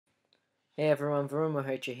Hey everyone,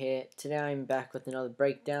 Varuma here. Today I'm back with another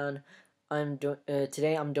breakdown.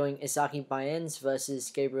 Today I'm doing Isaque Bahiense versus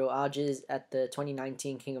Gabriel Arges at the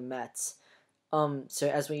 2019 King of Mats. So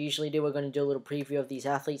as we usually do, we're going to do a little preview of these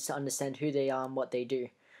athletes to understand who they are and what they do.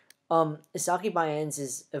 Isaque Bahiense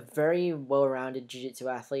is a very well-rounded jiu-jitsu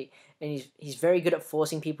athlete, and he's very good at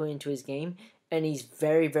forcing people into his game, and he's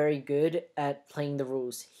very good at playing the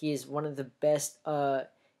rules. He is one of the best.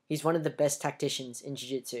 He's one of the best tacticians in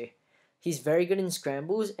jiu-jitsu. He's very good in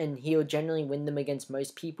scrambles, and he'll generally win them against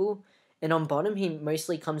most people. And on bottom, he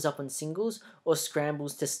mostly comes up on singles or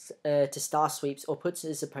scrambles to star sweeps or puts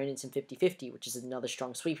his opponents in 50-50, which is another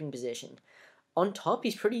strong sweeping position. On top,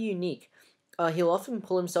 he's pretty unique. He'll often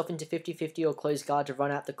pull himself into 50-50 or close guard to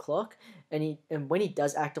run out the clock, and when he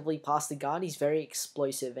does actively pass the guard, he's very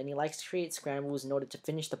explosive, and he likes to create scrambles in order to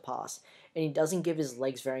finish the pass, and he doesn't give his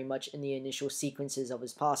legs very much in the initial sequences of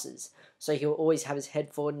his passes, so he'll always have his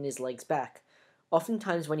head forward and his legs back.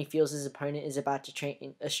 Oftentimes, when he feels his opponent is about to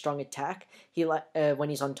train a strong attack, when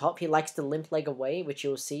he's on top, he likes to limp leg away, which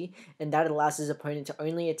you'll see, and that allows his opponent to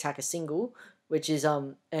only attack a single,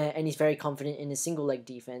 and he's very confident in his single leg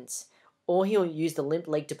defense. Or he'll use the limp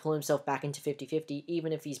leg to pull himself back into 50-50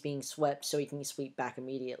 even if he's being swept so he can sweep back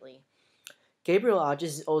immediately. Gabriel Arges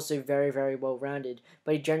is also very well rounded,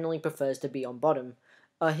 but he generally prefers to be on bottom.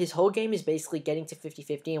 His whole game is basically getting to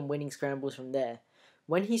 50-50 and winning scrambles from there.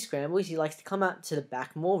 When he scrambles, he likes to come out to the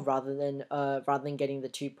back more rather than getting the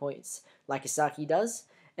 2 points like Isaque does,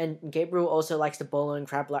 and Gabriel also likes to bolo and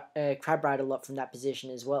crab ride a lot from that position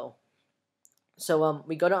as well. So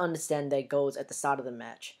we got to understand their goals at the start of the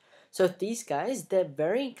match. So these guys, they're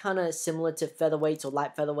very kind of similar to featherweights or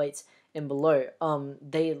light featherweights and below.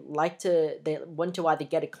 They want to either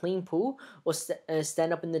get a clean pull or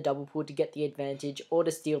stand up in the double pull to get the advantage or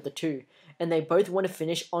to steal the two. And they both want to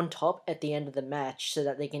finish on top at the end of the match so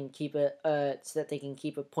that they can keep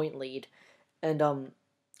a point lead. And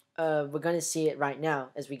we're going to see it right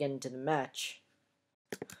now as we get into the match.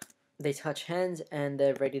 They touch hands and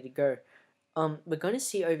they're ready to go. We're going to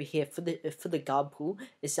see over here for the guard pull,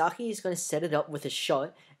 Isaque is going to set it up with a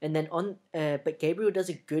shot, and then but Gabriel does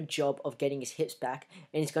a good job of getting his hips back,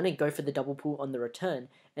 and he's going to go for the double pull on the return,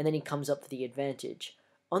 and then he comes up for the advantage.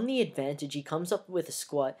 On the advantage, he comes up with a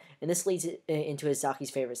squat, and this leads into Isaque's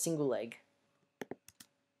favorite single leg.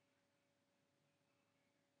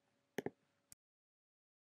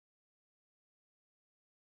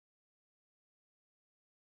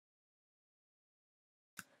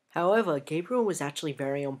 However, Gabriel was actually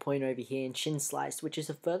very on point over here in shin slice, which is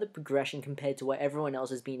a further progression compared to what everyone else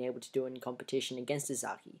has been able to do in competition against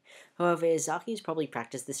Isaque. However, Isaque has probably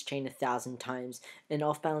practiced this chain 1,000 times and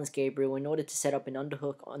off-balance Gabriel in order to set up an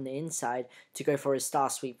underhook on the inside to go for his star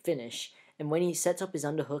sweep finish. And when he sets up his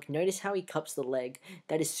underhook, notice how he cups the leg.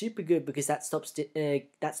 That is super good because that stops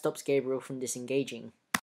Gabriel from disengaging.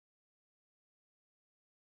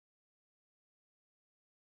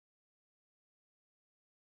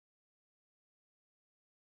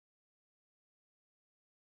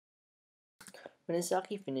 When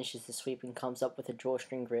Isaque finishes the sweep and comes up with a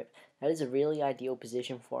drawstring grip, that is a really ideal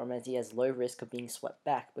position for him as he has low risk of being swept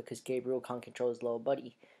back because Gabriel can't control his lower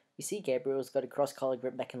body. We see Gabriel's got a cross-collar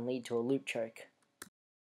grip that can lead to a loop choke.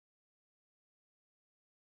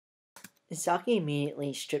 Isaque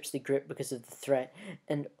immediately strips the grip because of the threat,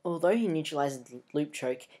 and although he neutralizes the loop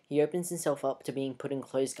choke, he opens himself up to being put in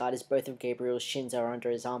close guard as both of Gabriel's shins are under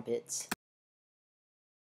his armpits.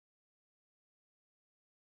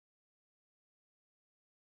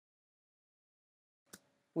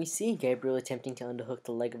 We see Gabriel attempting to underhook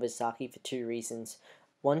the leg of Isaque for two reasons.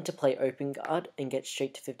 One, to play open guard and get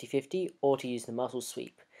straight to 50-50, or to use the muscle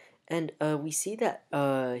sweep. And we see that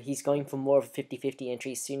he's going for more of a 50-50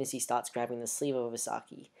 entry as soon as he starts grabbing the sleeve of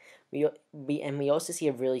Isaque. We also see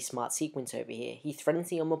a really smart sequence over here. He threatens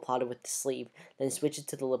the omoplata with the sleeve, then switches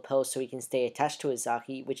to the lapel so he can stay attached to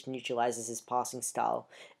Isaque, which neutralizes his passing style.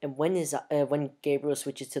 And when Gabriel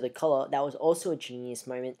switches to the collar, that was also a genius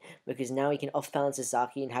moment because now he can off-balance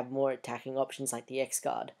Isaque and have more attacking options like the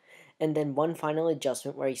X-guard. And then one final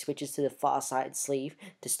adjustment where he switches to the far side sleeve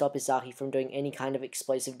to stop Isaque from doing any kind of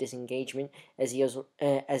explosive disengagement as he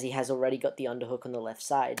has already got the underhook on the left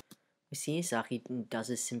side. We see Isaque does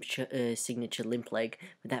a signature limp leg,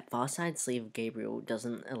 but that far side sleeve of Gabriel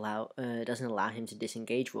doesn't allow him to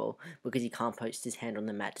disengage well because he can't post his hand on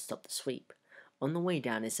the mat to stop the sweep. On the way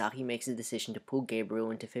down, Isaque makes the decision to pull Gabriel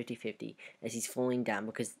into 50-50 as he's falling down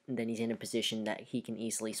because then he's in a position that he can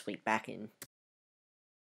easily sweep back in.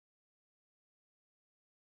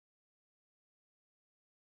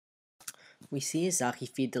 We see Isaque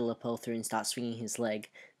feed the lapel through and start swinging his leg.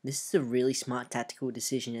 This is a really smart tactical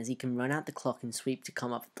decision as he can run out the clock and sweep to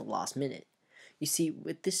come up at the last minute. You see,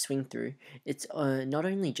 with this swing through, it's not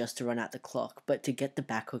only just to run out the clock, but to get the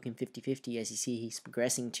back hook in 50-50 as you see he's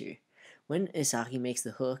progressing to. When Isaque makes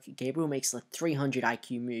the hook, Gabriel makes a 300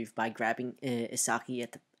 IQ move by grabbing Isaque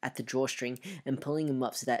at the drawstring and pulling him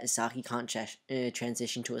up so that Isaque can't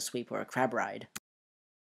transition to a sweep or a crab ride.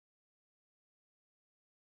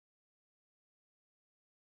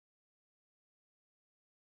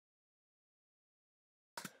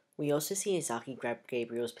 We also see Isaque grab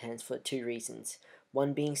Gabriel's pants for two reasons.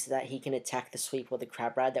 One being so that he can attack the sweep or the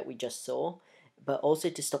crab ride that we just saw, but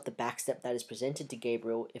also to stop the backstep that is presented to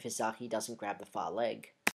Gabriel if Isaque doesn't grab the far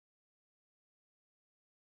leg.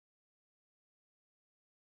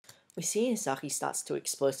 We see Isaque starts to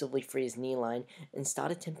explosively free his knee line and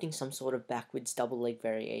start attempting some sort of backwards double leg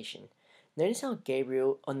variation. Notice how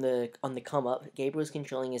Gabriel, on the come up, Gabriel is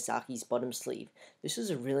controlling Isaque's bottom sleeve. This was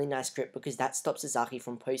a really nice grip because that stops Isaque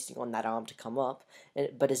from posting on that arm to come up,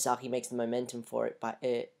 but Isaque makes the momentum for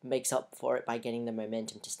it makes up for it by getting the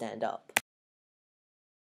momentum to stand up.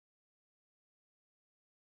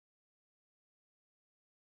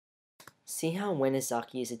 See how when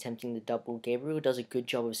Isaque is attempting the double, Gabriel does a good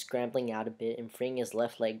job of scrambling out a bit and freeing his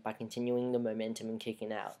left leg by continuing the momentum and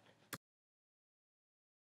kicking out.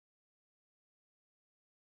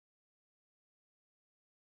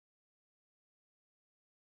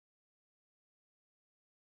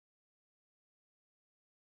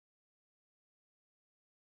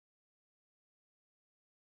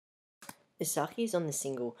 Isaque is on the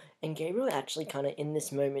single, and Gabriel actually kind of in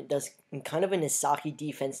this moment does kind of an Isaque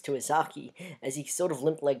defense to Isaque, as he sort of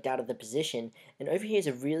limp-legged out of the position, and over here is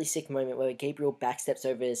a really sick moment where Gabriel backsteps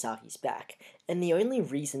over Isaque's back, and the only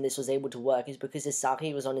reason this was able to work is because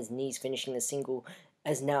Isaque was on his knees finishing the single,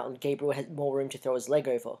 as now Gabriel had more room to throw his leg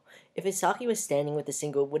over. If Isaque was standing with the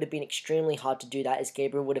single, it would have been extremely hard to do that, as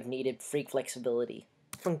Gabriel would have needed freak flexibility.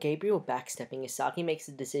 From Gabriel backstepping, Isaque makes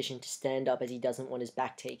the decision to stand up as he doesn't want his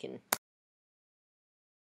back taken.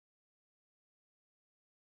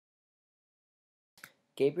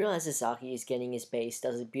 Gabriel, as Isaque is getting his base,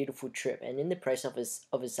 does a beautiful trip, and in the process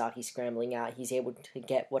of Isaque scrambling out, he's able to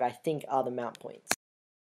get what I think are the mount points.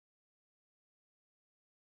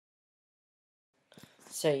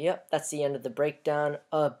 So, yep, that's the end of the breakdown.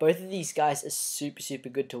 Both of these guys are super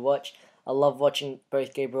good to watch. I love watching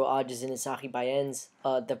both Gabriel Arges and Isaque Bahiense.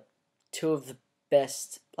 The two of the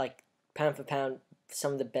best, like, pound for pound,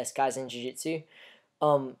 some of the best guys in Jiu-Jitsu.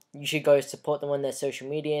 You should go support them on their social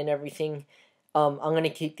media and everything. I'm going to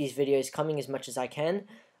keep these videos coming as much as I can.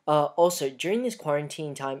 Also, during this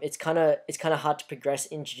quarantine time, it's kind of hard to progress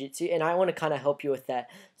in Jiu-Jitsu, and I want to kind of help you with that.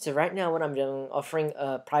 So right now what I'm doing, offering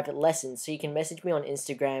private lessons, so you can message me on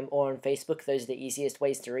Instagram or on Facebook. Those are the easiest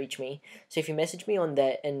ways to reach me. So if you message me on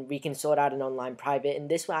there, and we can sort out an online private, and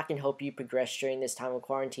this way I can help you progress during this time of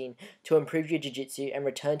quarantine to improve your Jiu-Jitsu and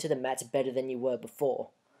return to the mats better than you were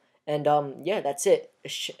before. And yeah, that's it.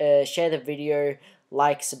 Share the video,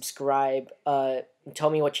 like, subscribe, tell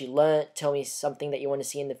me what you learnt, tell me something that you want to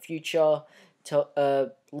see in the future,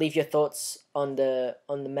 leave your thoughts on the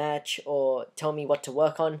match, or tell me what to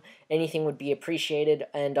work on. Anything would be appreciated,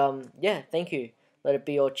 and yeah, thank you. Let it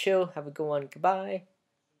be all chill. Have a good one. Goodbye.